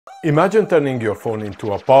Imagine turning your phone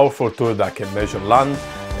into a powerful tool that can measure land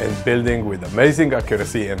and building with amazing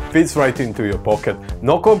accuracy and fits right into your pocket.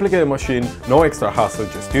 No complicated machine, no extra hassle,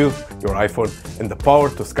 just you, your iPhone, and the power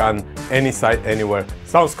to scan any site anywhere.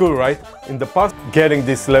 Sounds cool, right? In the past, getting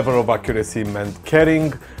this level of accuracy meant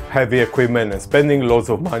carrying heavy equipment and spending loads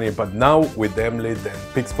of money, but now with Emlid and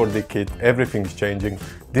Pix4D Kit, everything's changing.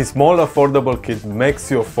 This small affordable kit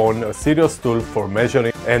makes your phone a serious tool for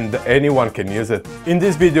measuring, and anyone can use it. In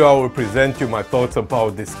this video I will present you my thoughts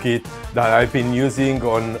about this kit that I've been using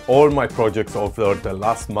on all my projects over the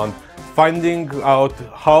last month, finding out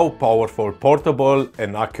how powerful, portable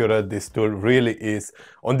and accurate this tool really is.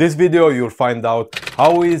 On this video you'll find out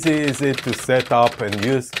how easy is it to set up and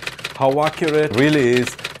use, how accurate it really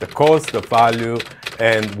is, the cost, the value,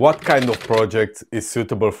 and what kind of projects is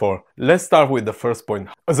suitable for. Let's start with the first point.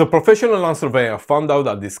 As a professional land surveyor, I found out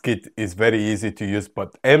that this kit is very easy to use,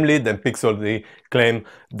 but Emlid and Pix4D claim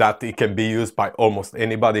that it can be used by almost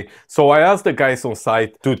anybody. So I asked the guys on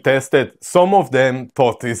site to test it. Some of them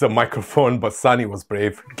thought it's a microphone, but Sunny was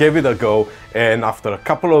brave, gave it a go, and after a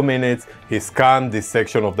couple of minutes, he scanned this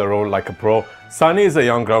section of the road like a pro. Sunny is a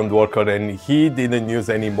young ground worker and he didn't use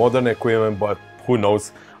any modern equipment, but who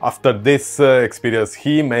knows, after this experience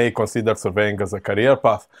he may consider surveying as a career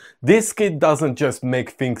path. This kit doesn't just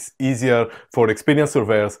make things easier for experienced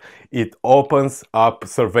surveyors, it opens up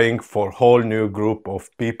surveying for a whole new group of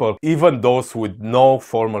people, even those with no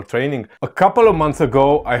formal training. A couple of months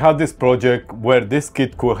ago I had this project where this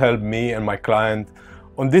kit could help me and my client.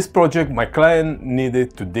 On this project my client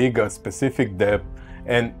needed to dig a specific depth,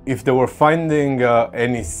 and if they were finding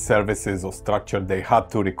any services or structure, they had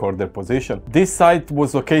to record their position. This site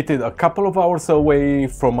was located a couple of hours away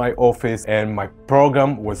from my office and my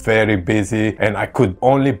program was very busy and I could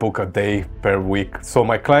only book a day per week. So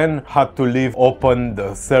my client had to leave open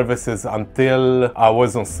the services until I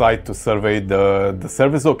was on site to survey the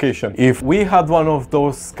service location. If we had one of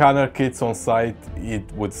those scanner kits on site,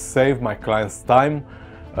 it would save my client's time,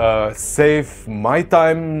 save my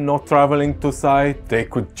time not traveling to site. They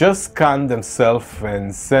could just scan themselves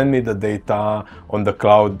and send me the data on the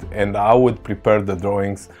cloud and I would prepare the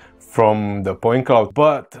drawings from the point cloud.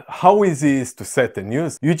 But how easy is to set and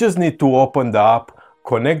use? You just need to open the app,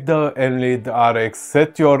 connect the Emlid RX,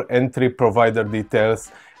 set your entry provider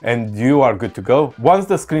details, and you are good to go. Once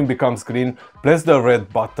the screen becomes green, press the red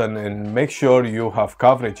button and make sure you have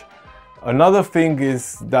coverage. Another thing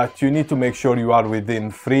is that you need to make sure you are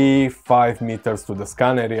within 3-5 meters to the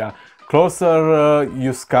scan area. Closer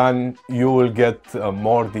you scan, you will get a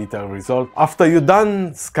more detailed result. After you're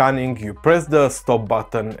done scanning, you press the stop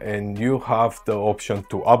button and you have the option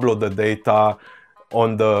to upload the data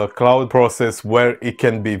on the cloud process where it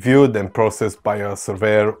can be viewed and processed by a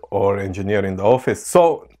surveyor or engineer in the office.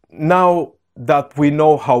 So now that we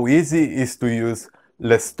know how easy it is to use,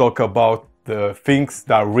 let's talk about the things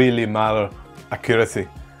that really matter: accuracy.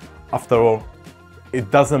 After all, it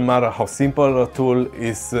doesn't matter how simple a tool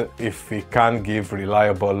is if it can't give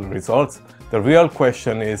reliable results. The real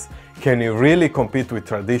question is, can it really compete with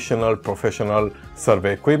traditional professional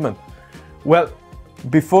survey equipment? Well,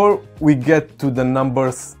 before we get to the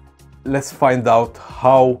numbers, let's find out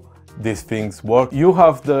how these things work. You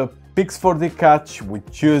have the Pix4D catch,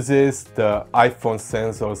 which uses the iPhone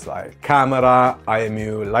sensors like camera,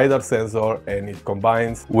 IMU, LiDAR sensor, and it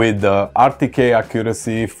combines with the RTK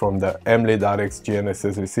accuracy from the Emlid RX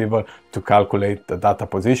GNSS receiver to calculate the data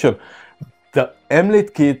position. The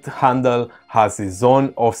Emlid kit handle has its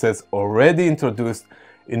own offsets already introduced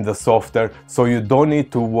in the software, so you don't need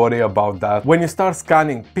to worry about that. When you start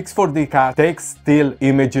scanning, Pix4D Cat takes still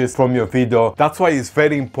images from your video. That's why it's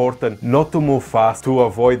very important not to move fast to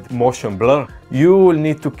avoid motion blur. You will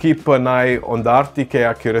need to keep an eye on the RTK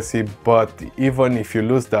accuracy, but even if you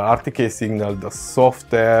lose the RTK signal, the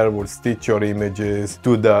software will stitch your images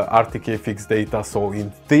to the RTK fixed data, so in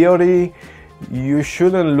theory you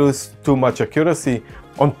shouldn't lose too much accuracy.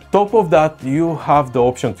 On top of that, you have the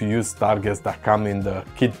option to use targets that come in the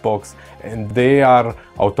kit box and they are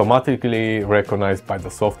automatically recognized by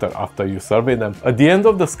the software after you survey them. At the end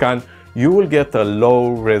of the scan, you will get a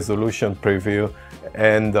low resolution preview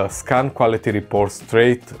and the scan quality report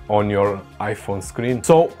straight on your iPhone screen.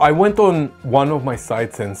 So I went on one of my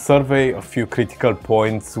sites and surveyed a few critical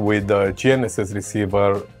points with the GNSS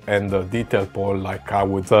receiver and the detail pole like I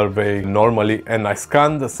would survey normally, and I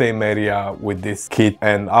scanned the same area with this kit,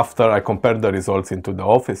 and after I compared the results into the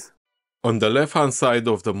office. On the left hand side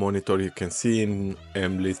of the monitor you can see in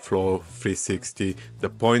Emlid Flow 360 the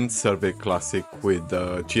point survey classic with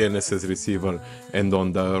the GNSS receiver, and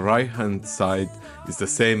on the right hand side is the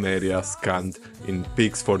same area scanned in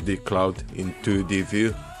Pix4D Cloud in 2D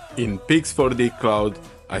view. In Pix4D Cloud,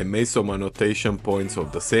 I made some annotation points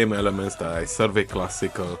of the same elements that I survey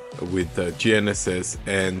classical with the GNSS,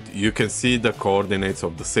 and you can see the coordinates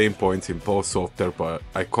of the same points in both software, but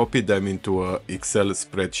I copied them into a Excel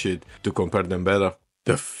spreadsheet to compare them better.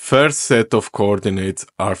 The first set of coordinates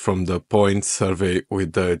are from the point survey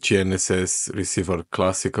with the GNSS receiver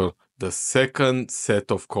classical. The second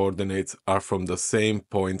set of coordinates are from the same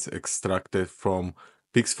points extracted from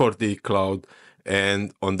Pix4D Cloud,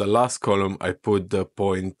 and on the last column I put the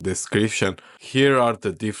point description. Here are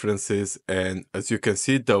the differences, and as you can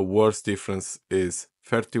see, the worst difference is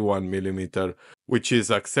 31mm, which is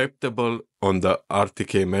acceptable on the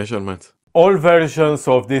RTK measurement. All versions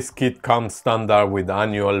of this kit come standard with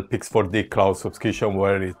annual Pix4D Cloud subscription,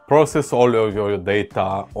 where it processes all of your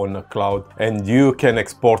data on the cloud, and you can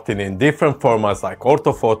export it in different formats like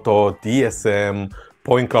orthophoto, DSM,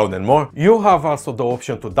 point cloud and more. You have also the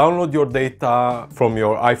option to download your data from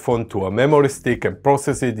your iPhone to a memory stick and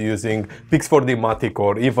process it using Pix4D Matic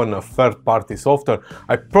or even a third-party software.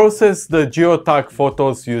 I process the geotag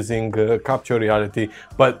photos using Capture Reality,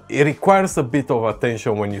 but it requires a bit of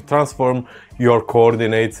attention when you transform your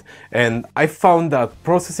coordinates, and I found that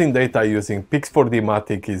processing data using Pix4D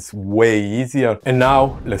Matic is way easier. And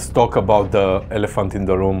now let's talk about the elephant in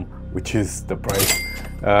the room, which is the price.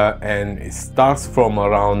 And it starts from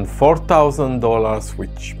around $4,000,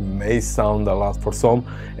 which may sound a lot for some,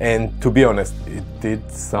 and to be honest, it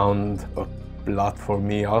did sound a lot for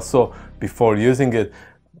me also before using it.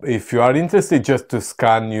 If you are interested just to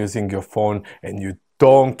scan using your phone and you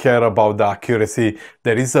don't care about the accuracy,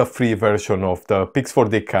 there is a free version of the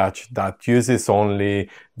Pix4D Catch that uses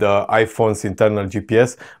only the iPhone's internal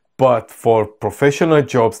GPS. But for professional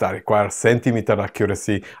jobs that require centimeter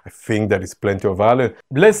accuracy, I think there is plenty of value.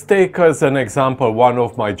 Let's take as an example one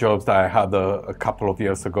of my jobs that I had a couple of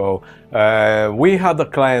years ago. We had a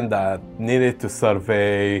client that needed to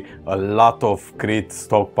survey a lot of grid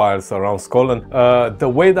stockpiles around Scotland. The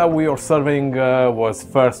way that we were surveying was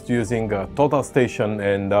first using a total station,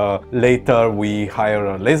 and later we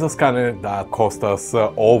hired a laser scanner that cost us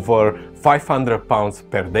over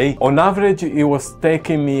 £500 per day. On average, it was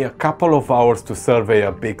taking me a couple of hours to survey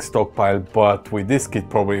a big stockpile, but with this kit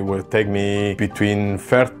probably will take me between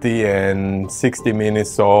 30 and 60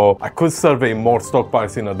 minutes, so I could survey more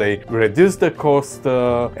stockpiles in a day, reduce the cost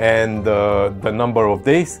and the number of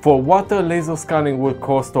days. For what a laser scanning will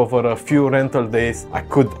cost over a few rental days, I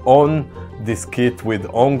could own this kit with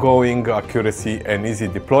ongoing accuracy and easy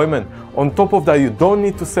deployment. On top of that, you don't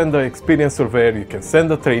need to send an experienced surveyor. You can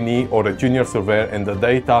send a trainee or a junior surveyor, and the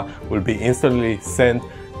data will be instantly sent,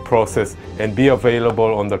 processed, and be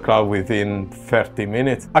available on the cloud within 30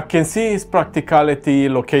 minutes. I can see its practicality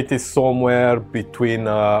located somewhere between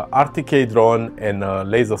RTK drone and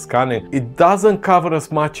laser scanning. It doesn't cover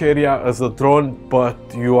as much area as a drone, but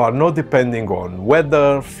you are not depending on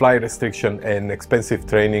weather, flight restriction, and expensive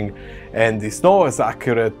training. And it's not as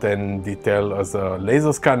accurate and detailed as a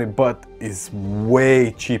laser scanning, but is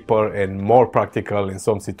way cheaper and more practical in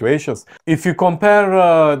some situations. If you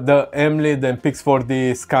compare the Emlid and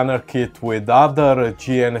Pix4D Scanner Kit with other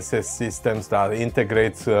GNSS systems that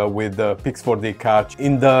integrates with the Pix4D Catch,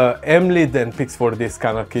 in the Emlid and Pix4D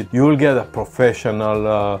Scanner Kit, you will get a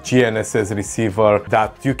professional GNSS receiver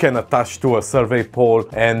that you can attach to a survey pole,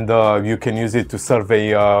 and you can use it to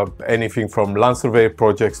survey anything from land survey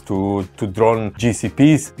projects to drone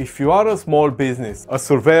GCPs. If you are a small business, a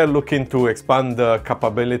surveyor looking to expand the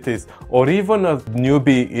capabilities, or even a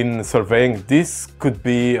newbie in surveying, this could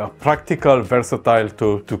be a practical, versatile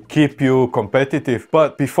to keep you competitive.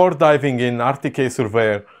 But before diving in RTK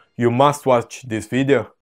Surveyor, you must watch this video.